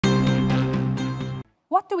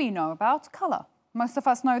What do we know about colour? Most of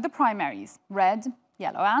us know the primaries, red,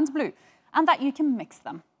 yellow and blue, and that you can mix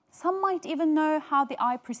them. Some might even know how the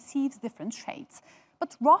eye perceives different shades.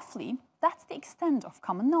 But roughly, that's the extent of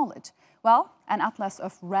common knowledge. Well, an atlas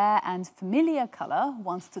of rare and familiar colour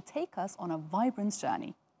wants to take us on a vibrant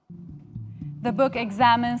journey. The book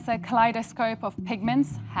examines a kaleidoscope of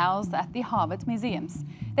pigments housed at the Harvard museums.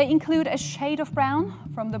 They include a shade of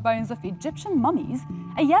brown from the bones of Egyptian mummies,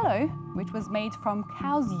 a yellow, which was made from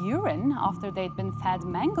cow's urine after they'd been fed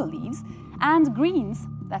mango leaves, and greens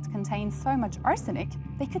that contain so much arsenic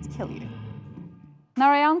they could kill you.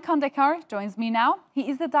 Narayan Khandekar joins me now. He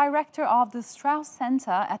is the director of the Straus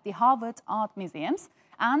Center at the Harvard Art Museums,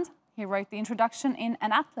 and he wrote the introduction in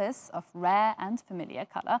an atlas of rare and familiar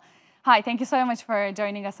color. Hi, thank you so much for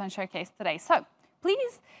joining us on Showcase today. So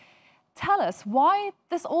please tell us why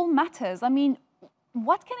this all matters. I mean,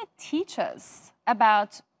 what can it teach us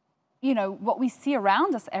about, what we see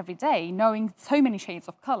around us every day, knowing so many shades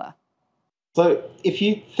of color? So if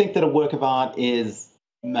you think that a work of art is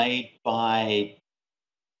made by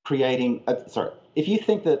if you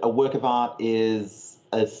think that a work of art is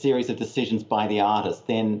a series of decisions by the artist,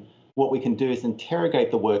 then what we can do is interrogate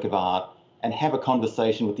the work of art and have a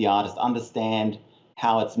conversation with the artist, understand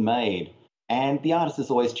how it's made. And the artist is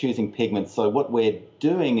always choosing pigments. So what we're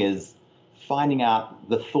doing is finding out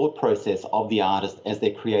the thought process of the artist as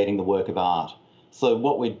they're creating the work of art. So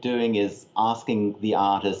what we're doing is asking the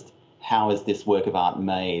artist, how is this work of art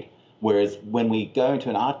made? Whereas when we go into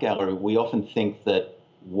an art gallery, we often think that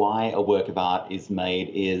why a work of art is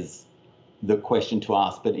made is the question to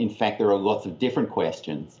ask. But in fact, there are lots of different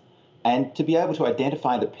questions. And to be able to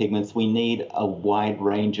identify the pigments, we need a wide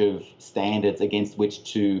range of standards against which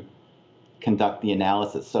to conduct the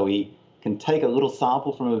analysis. So we can take a little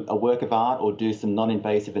sample from a work of art or do some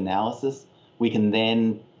non-invasive analysis. We can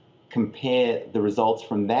then compare the results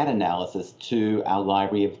from that analysis to our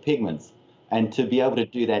library of pigments. And to be able to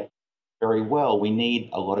do that very well, we need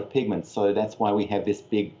a lot of pigments. So that's why we have this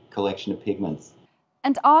big collection of pigments.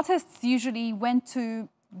 And artists usually went to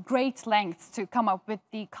great lengths to come up with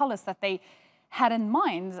the colors that they had in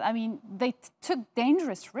mind. I mean, they took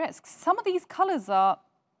dangerous risks. Some of these colors are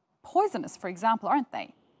poisonous, for example, aren't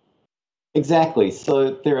they? Exactly.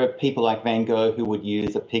 So there are people like Van Gogh who would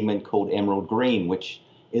use a pigment called emerald green, which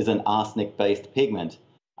is an arsenic-based pigment.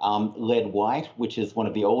 Lead white, which is one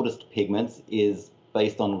of the oldest pigments, is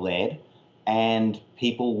based on lead, and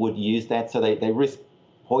people would use that, so they risk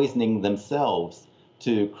poisoning themselves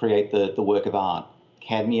to create the work of art.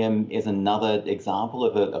 Cadmium is another example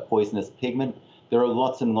of a poisonous pigment. There are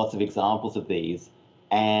lots and lots of examples of these,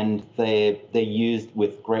 and they're used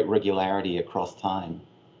with great regularity across time.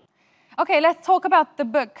 Okay, let's talk about the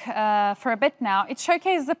book for a bit now. It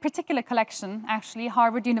showcases a particular collection, actually,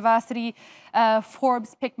 Harvard University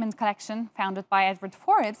Forbes Pigment Collection, founded by Edward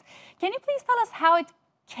Forbes. Can you please tell us how it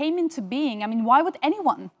came into being? I mean, why would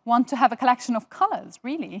anyone want to have a collection of colors,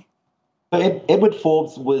 really? Edward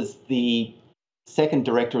Forbes was the second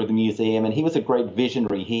director of the museum, and he was a great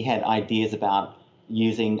visionary. He had ideas about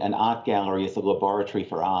using an art gallery as a laboratory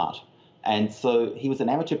for art. And so he was an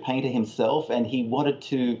amateur painter himself, and he wanted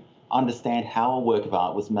to understand how a work of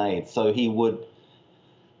art was made. So he would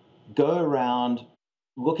go around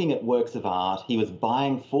looking at works of art. He was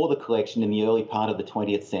buying for the collection in the early part of the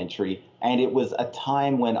 20th century, and it was a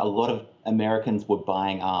time when a lot of Americans were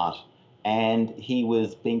buying art. And he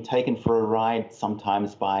was being taken for a ride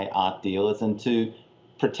sometimes by art dealers, and to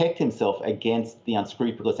protect himself against the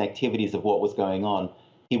unscrupulous activities of what was going on,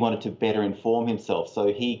 he wanted to better inform himself.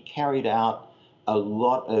 So he carried out a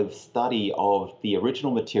lot of study of the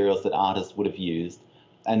original materials that artists would have used,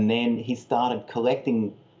 and then he started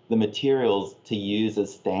collecting the materials to use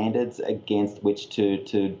as standards against which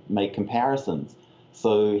to make comparisons.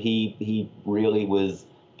 So he really was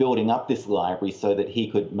building up this library so that he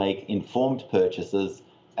could make informed purchases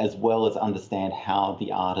as well as understand how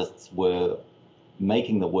the artists were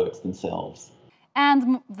making the works themselves.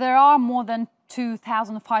 And there are more than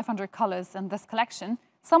 2,500 colors in this collection.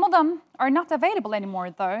 Some of them are not available anymore,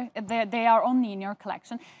 though. They are only in your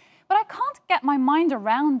collection. But I can't get my mind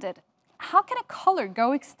around it. How can a color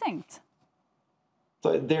go extinct?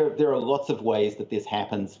 So there are lots of ways that this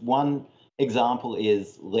happens. One example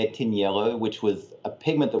is lead tin yellow, which was a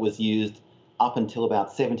pigment that was used up until about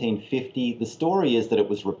 1750. The story is that it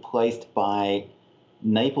was replaced by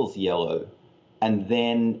Naples yellow, and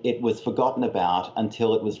then it was forgotten about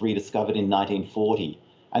until it was rediscovered in 1940.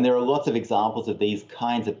 And there are lots of examples of these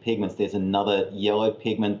kinds of pigments. There's another yellow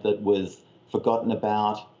pigment that was forgotten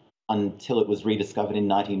about until it was rediscovered in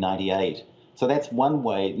 1998. So that's one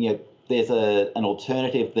way. there's an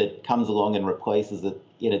alternative that comes along and replaces it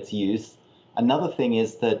in its use. Another thing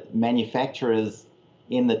is that manufacturers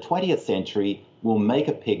in the 20th century will make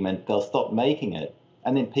a pigment, they'll stop making it,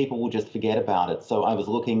 and then people will just forget about it. So I was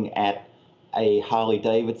looking at a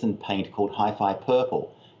Harley-Davidson paint called Hi-Fi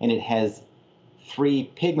Purple, and it has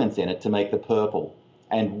 3 pigments in it to make the purple.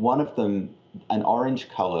 And one of them, an orange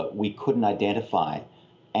color, we couldn't identify,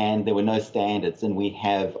 and there were no standards, and we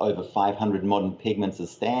have over 500 modern pigments as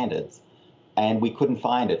standards, and we couldn't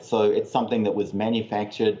find it. So it's something that was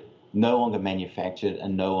manufactured, no longer manufactured,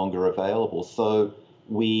 and no longer available. So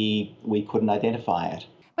we couldn't identify it.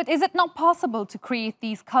 But is it not possible to create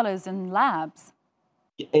these colors in labs?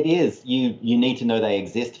 It is. You need to know they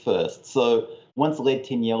exist first. So once lead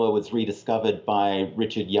tin yellow was rediscovered by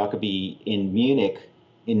Richard Jacobi in Munich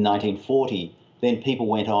in 1940, then people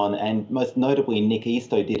went on, and most notably Nick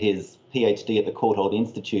Eastoe did his PhD at the Courtauld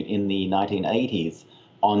Institute in the 1980s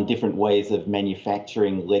on different ways of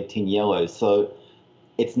manufacturing lead tin yellow. So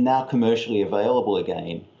it's now commercially available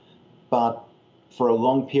again, but for a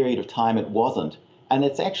long period of time it wasn't. And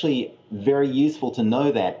it's actually very useful to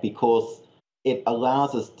know that, because it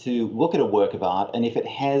allows us to look at a work of art, and if it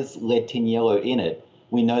has lead tin yellow in it,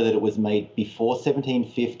 we know that it was made before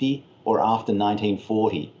 1750 or after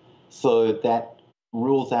 1940. So that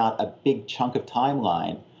rules out a big chunk of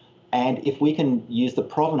timeline. And if we can use the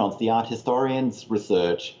provenance, the art historians'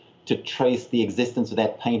 research, to trace the existence of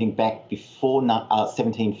that painting back before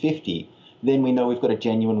 1750, then we know we've got a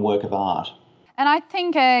genuine work of art. And I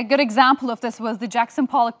think a good example of this was the Jackson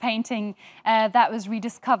Pollock painting that was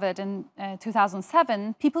rediscovered in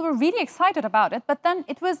 2007. People were really excited about it, but then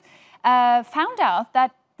it was found out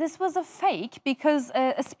that this was a fake, because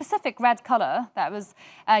a specific red color that was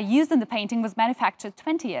used in the painting was manufactured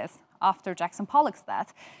 20 years after Jackson Pollock's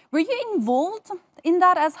death. Were you involved in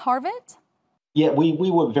that as Harvard? Yeah, we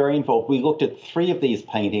were very involved. We looked at 3 of these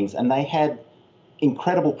paintings, and they had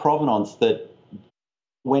incredible provenance that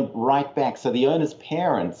went right back. So the owner's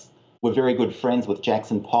parents were very good friends with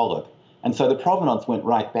Jackson Pollock, and so the provenance went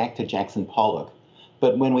right back to Jackson Pollock.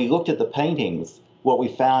 But when we looked at the paintings, what we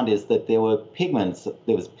found is that there were pigments.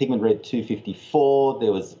 There was pigment red 254,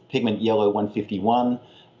 there was pigment yellow 151,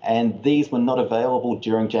 and these were not available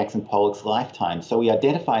during Jackson Pollock's lifetime. So we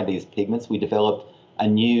identified these pigments, we developed a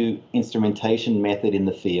new instrumentation method in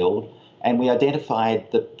the field, and we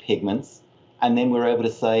identified the pigments, and then we were able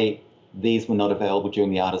to say these were not available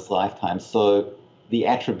during the artist's lifetime. So the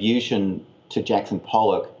attribution to Jackson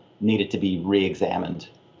Pollock needed to be re-examined.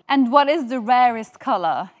 And what is the rarest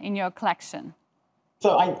color in your collection?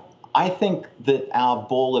 So I think that our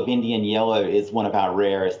ball of Indian yellow is one of our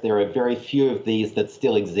rarest. There are very few of these that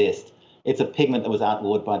still exist. It's a pigment that was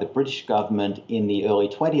outlawed by the British government in the early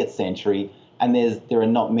 20th century, and there are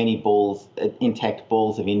not many balls, intact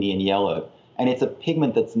balls of Indian yellow. And it's a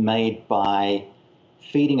pigment that's made by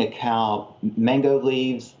feeding a cow mango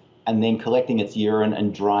leaves and then collecting its urine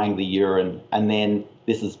and drying the urine. And then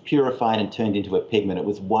this is purified and turned into a pigment. It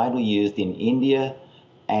was widely used in India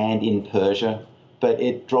and in Persia, but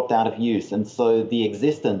it dropped out of use. And so the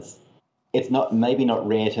existence, it's maybe not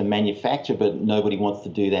rare to manufacture, but nobody wants to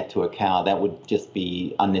do that to a cow. That would just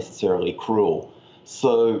be unnecessarily cruel.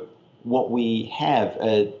 So what we have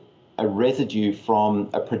a residue from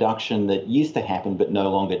a production that used to happen but no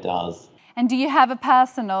longer does. And do you have a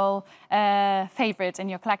personal favorite in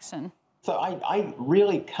your collection? So I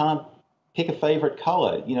really can't pick a favorite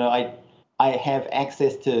color. You know, I have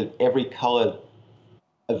access to every color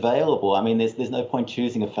available. I mean, there's no point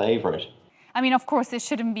choosing a favorite. I mean, of course, it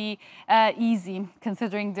shouldn't be easy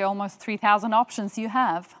considering the almost 3,000 options you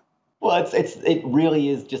have. Well, it really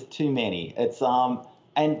is just too many. It's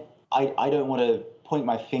and I don't want to point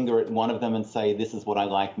my finger at one of them and say this is what I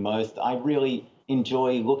like most. I really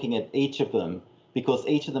enjoy looking at each of them because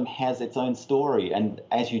each of them has its own story, and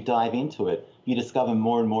as you dive into it, you discover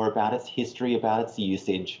more and more about its history, about its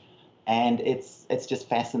usage, and it's just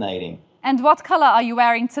fascinating. And what color are you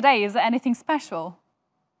wearing today? Is there anything special?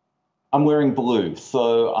 I'm wearing blue,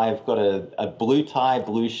 so I've got a blue tie,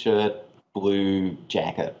 blue shirt, blue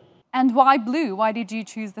jacket. And why blue? Why did you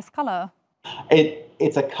choose this color?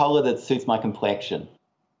 It's a color that suits my complexion,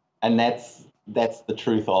 and that's the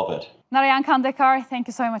truth of it. Narayan Khandekar, thank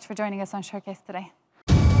you so much for joining us on Showcase today.